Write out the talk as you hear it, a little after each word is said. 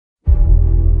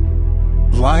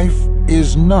Life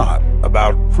is not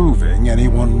about proving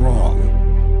anyone wrong.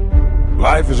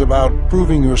 Life is about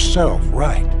proving yourself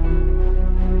right.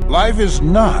 Life is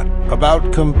not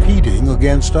about competing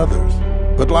against others,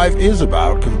 but life is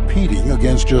about competing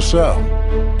against yourself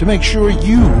to make sure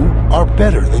you are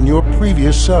better than your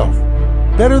previous self,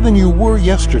 better than you were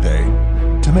yesterday,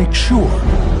 to make sure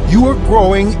you are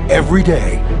growing every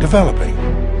day, developing,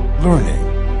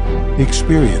 learning,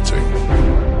 experiencing.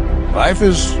 Life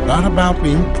is not about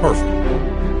being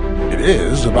perfect. It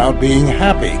is about being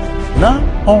happy, not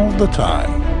all the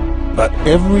time, but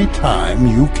every time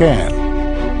you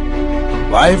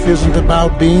can. Life isn't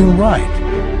about being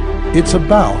right. It's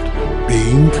about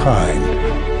being kind.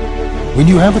 When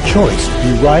you have a choice to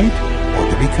be right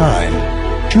or to be kind,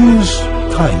 choose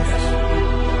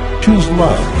kindness. Choose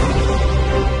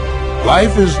love.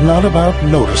 Life is not about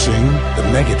noticing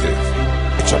the negative.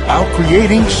 It's about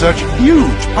creating such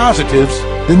huge positives,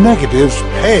 the negatives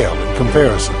pale in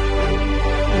comparison.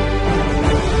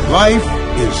 Life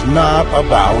is not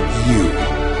about you.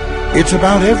 It's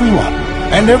about everyone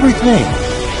and everything.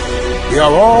 We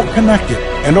are all connected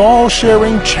and all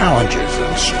sharing challenges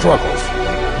and struggles.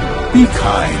 Be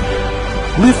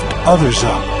kind. Lift others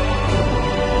up.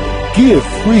 Give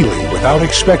freely without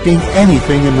expecting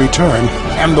anything in return,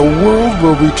 and the world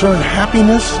will return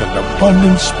happiness and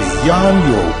abundance beyond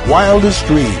your wildest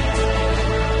dreams.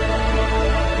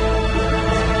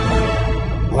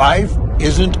 Life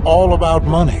isn't all about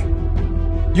money.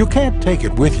 You can't take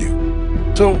it with you,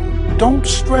 so don't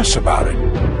stress about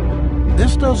it.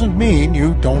 This doesn't mean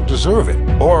you don't deserve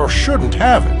it or shouldn't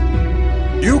have it.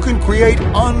 You can create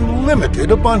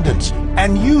unlimited abundance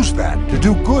and use that to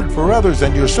do good for others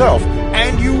and yourself,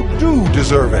 and you do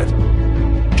deserve it.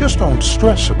 Just don't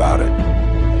stress about it.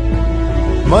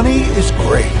 Money is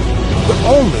great, but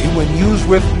only when used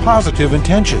with positive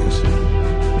intentions.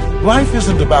 Life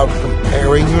isn't about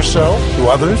comparing yourself to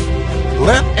others.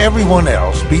 Let everyone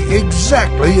else be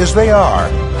exactly as they are,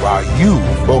 while you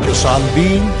focus on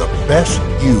being the best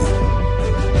you.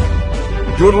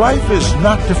 Your life is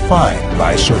not defined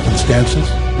by circumstances.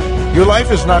 Your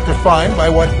life is not defined by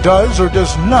what does or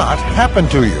does not happen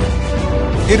to you.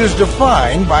 It is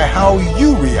defined by how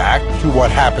you react to what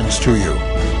happens to you,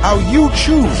 how you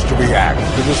choose to react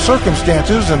to the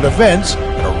circumstances and events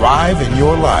that arrive in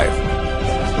your life.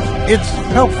 It's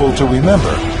helpful to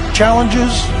remember,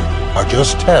 challenges are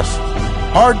just tests.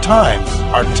 Hard times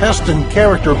are test and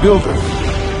character builders.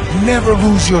 Never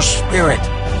lose your spirit,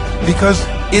 because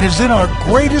it is in our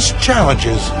greatest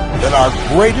challenges that our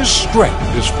greatest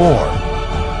strength is formed.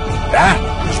 That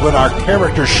is when our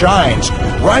character shines,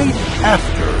 right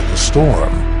after the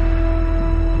storm.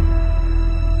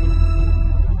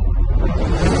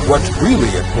 What's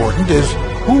really important is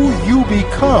who you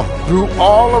become through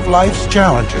all of life's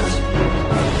challenges.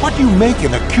 What you make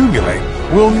and accumulate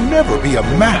will never be a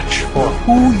match for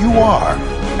who you are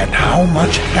and how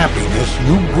much happiness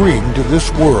you bring to this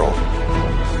world.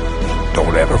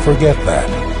 Don't ever forget that.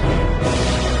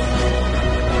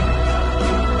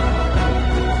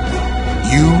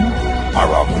 You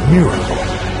are a miracle.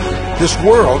 This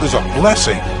world is a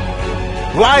blessing.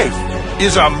 Life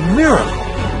is a miracle.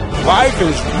 Life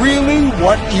is really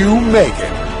what you make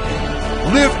it.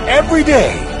 Live every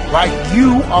day like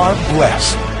you are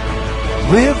blessed.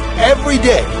 Live every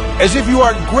day as if you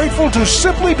are grateful to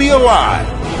simply be alive.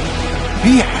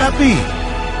 Be happy,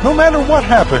 no matter what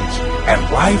happens, and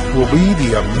life will be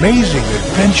the amazing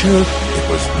adventure it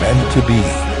was meant to be.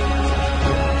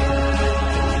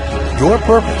 Your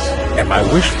purpose and my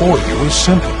wish for you is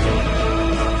simple: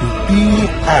 to be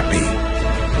happy.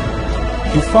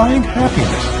 To find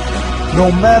happiness,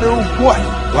 no matter what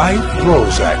life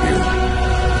throws at you.